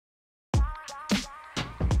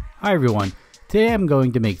Hi everyone, today I'm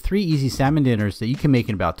going to make 3 easy salmon dinners that you can make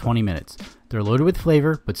in about 20 minutes. They're loaded with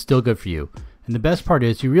flavor, but still good for you. And the best part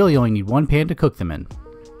is you really only need one pan to cook them in.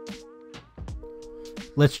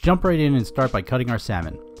 Let's jump right in and start by cutting our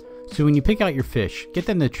salmon. So when you pick out your fish, get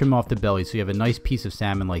them to trim off the belly so you have a nice piece of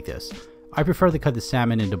salmon like this. I prefer to cut the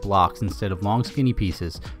salmon into blocks instead of long skinny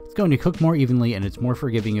pieces. It's going to cook more evenly and it's more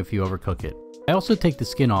forgiving if you overcook it. I also take the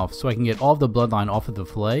skin off so I can get all of the bloodline off of the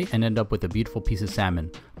fillet and end up with a beautiful piece of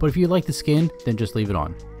salmon. But if you like the skin, then just leave it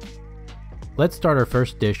on. Let's start our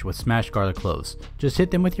first dish with smashed garlic cloves. Just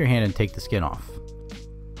hit them with your hand and take the skin off.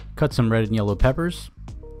 Cut some red and yellow peppers.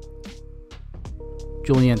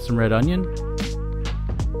 Julienne some red onion.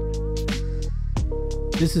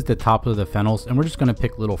 This is the top of the fennels, and we're just going to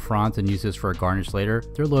pick little fronds and use this for a garnish later.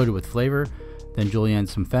 They're loaded with flavor. Then julienne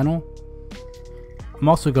some fennel. I'm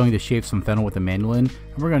also going to shave some fennel with a mandolin,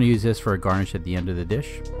 and we're going to use this for a garnish at the end of the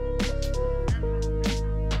dish.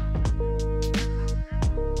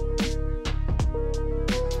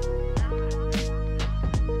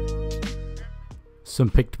 Some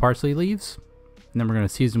picked parsley leaves, and then we're going to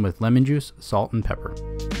season with lemon juice, salt, and pepper.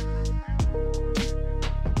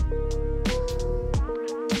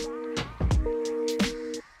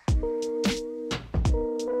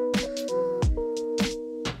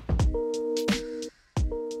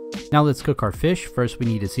 Now let's cook our fish. First we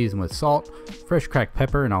need to season with salt, fresh cracked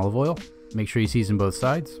pepper, and olive oil. Make sure you season both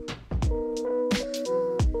sides.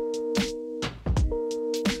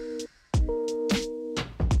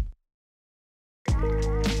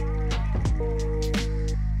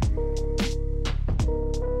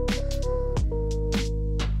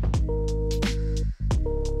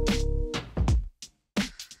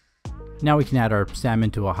 Now we can add our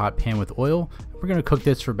salmon to a hot pan with oil. We're going to cook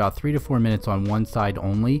this for about 3 to 4 minutes on one side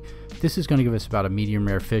only. This is going to give us about a medium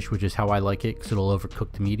rare fish, which is how I like it because it'll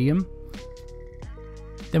overcook to medium.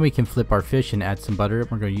 Then we can flip our fish and add some butter.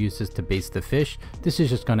 We're going to use this to baste the fish. This is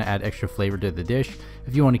just going to add extra flavor to the dish.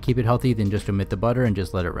 If you want to keep it healthy, then just omit the butter and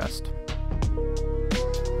just let it rest.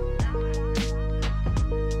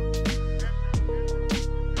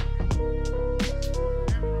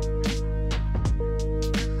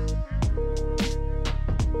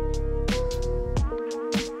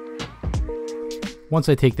 Once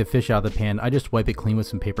I take the fish out of the pan, I just wipe it clean with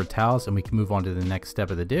some paper towels and we can move on to the next step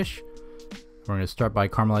of the dish. We're going to start by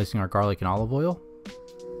caramelizing our garlic and olive oil.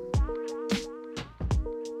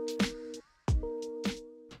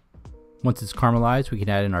 Once it's caramelized, we can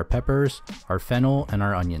add in our peppers, our fennel, and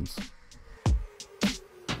our onions.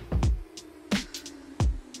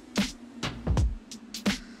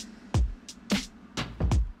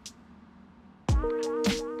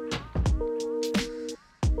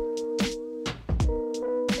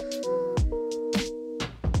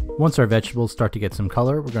 Once our vegetables start to get some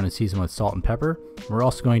color, we're going to season with salt and pepper. We're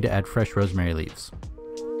also going to add fresh rosemary leaves.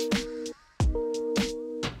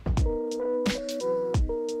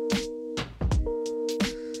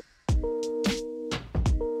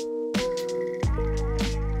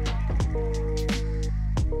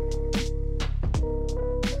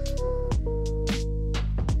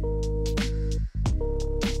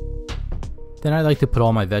 Then I like to put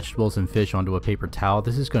all my vegetables and fish onto a paper towel.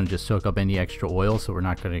 This is going to just soak up any extra oil so we're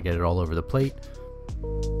not going to get it all over the plate.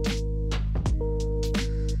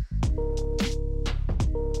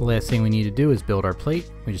 The last thing we need to do is build our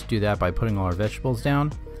plate. We just do that by putting all our vegetables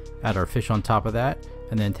down, add our fish on top of that,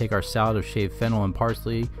 and then take our salad of shaved fennel and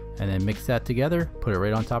parsley and then mix that together, put it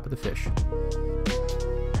right on top of the fish.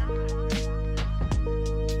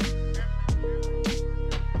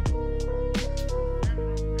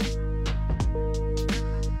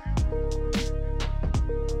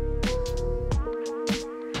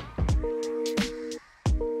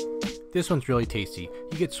 This one's really tasty.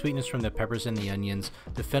 You get sweetness from the peppers and the onions,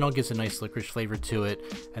 the fennel gives a nice licorice flavor to it,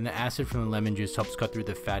 and the acid from the lemon juice helps cut through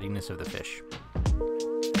the fattiness of the fish.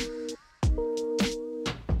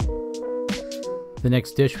 The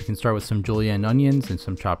next dish, we can start with some julienne onions and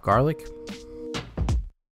some chopped garlic.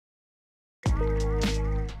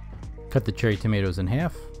 Cut the cherry tomatoes in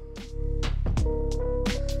half.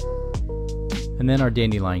 And then our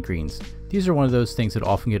dandelion greens. These are one of those things that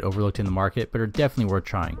often get overlooked in the market, but are definitely worth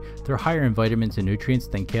trying. They're higher in vitamins and nutrients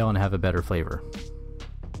than kale and have a better flavor.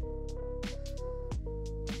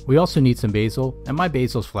 We also need some basil, and my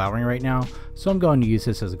basil's flowering right now, so I'm going to use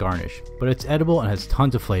this as a garnish, but it's edible and has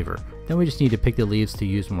tons of flavor. Then we just need to pick the leaves to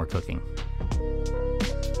use when we're cooking.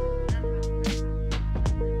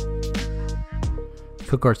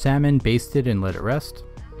 Cook our salmon, baste it, and let it rest.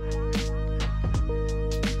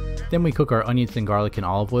 Then we cook our onions and garlic in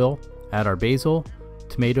olive oil, add our basil,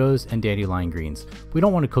 tomatoes, and dandelion greens. We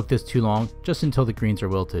don't want to cook this too long, just until the greens are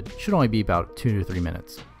wilted. It should only be about 2 to 3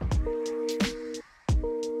 minutes.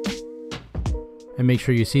 And make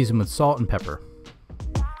sure you season with salt and pepper.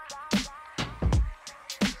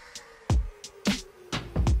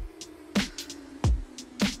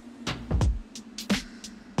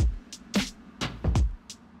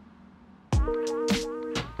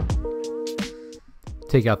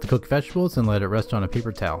 Take out the cooked vegetables and let it rest on a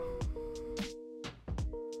paper towel.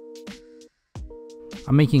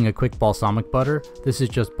 I'm making a quick balsamic butter. This is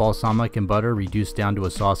just balsamic and butter reduced down to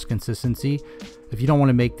a sauce consistency. If you don't want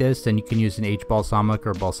to make this, then you can use an aged balsamic,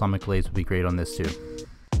 or balsamic glaze would be great on this too.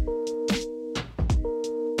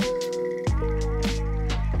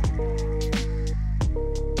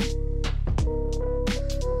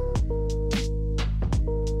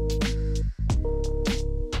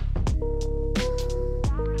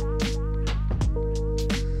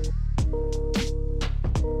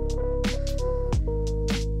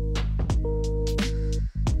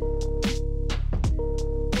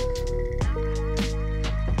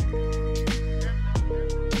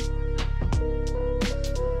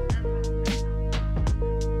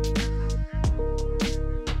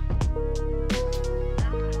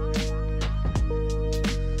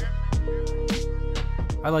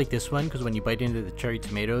 I like this one because when you bite into the cherry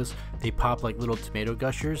tomatoes, they pop like little tomato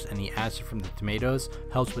gushers, and the acid from the tomatoes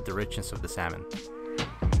helps with the richness of the salmon.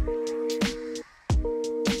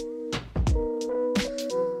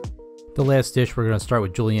 The last dish, we're going to start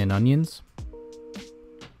with julienne onions.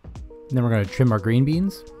 And then we're going to trim our green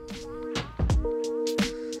beans.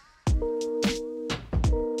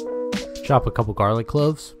 Chop a couple garlic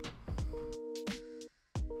cloves.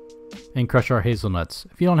 And crush our hazelnuts.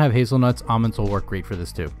 If you don't have hazelnuts, almonds will work great for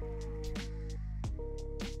this too.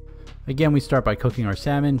 Again, we start by cooking our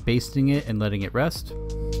salmon, basting it and letting it rest.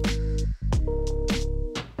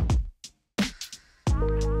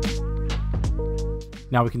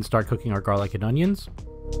 Now we can start cooking our garlic and onions.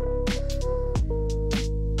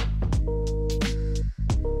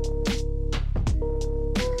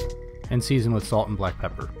 And season with salt and black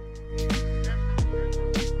pepper.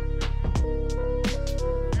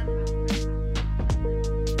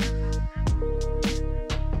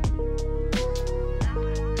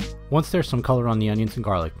 Once there's some color on the onions and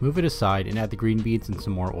garlic, move it aside and add the green beans and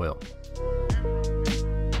some more oil.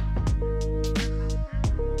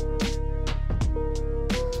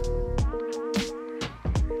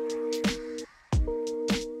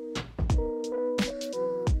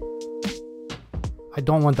 I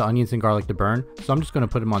don't want the onions and garlic to burn, so I'm just going to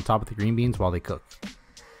put them on top of the green beans while they cook.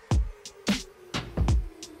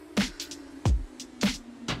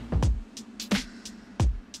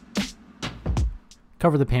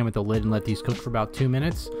 Cover the pan with the lid and let these cook for about 2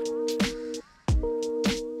 minutes.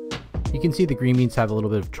 You can see the green beans have a little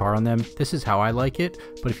bit of char on them. This is how I like it,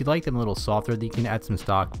 but if you like them a little softer, then you can add some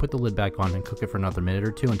stock, put the lid back on, and cook it for another minute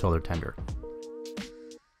or two until they're tender.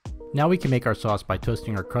 Now we can make our sauce by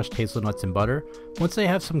toasting our crushed hazelnuts in butter. Once they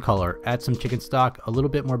have some color, add some chicken stock, a little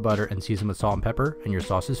bit more butter, and season with salt and pepper, and your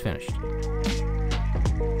sauce is finished.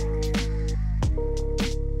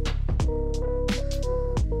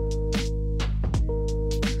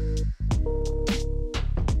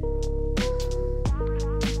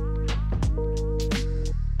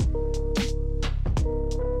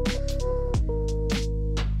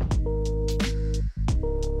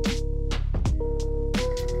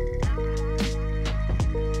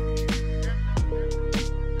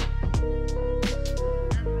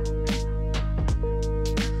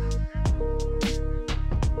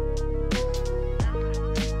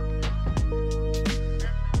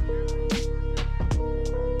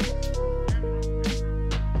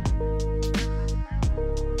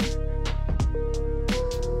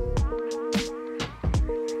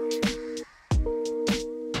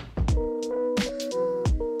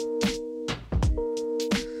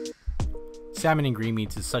 Salmon and green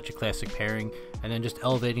beans is such a classic pairing, and then just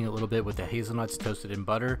elevating it a little bit with the hazelnuts toasted in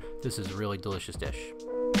butter, this is a really delicious dish.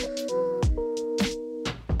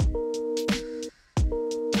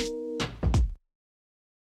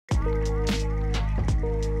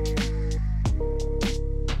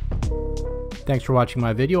 Thanks for watching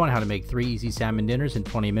my video on how to make 3 easy salmon dinners in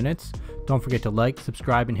 20 minutes. Don't forget to like,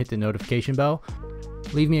 subscribe, and hit the notification bell.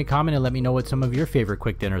 Leave me a comment and let me know what some of your favorite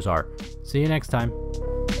quick dinners are. See you next time.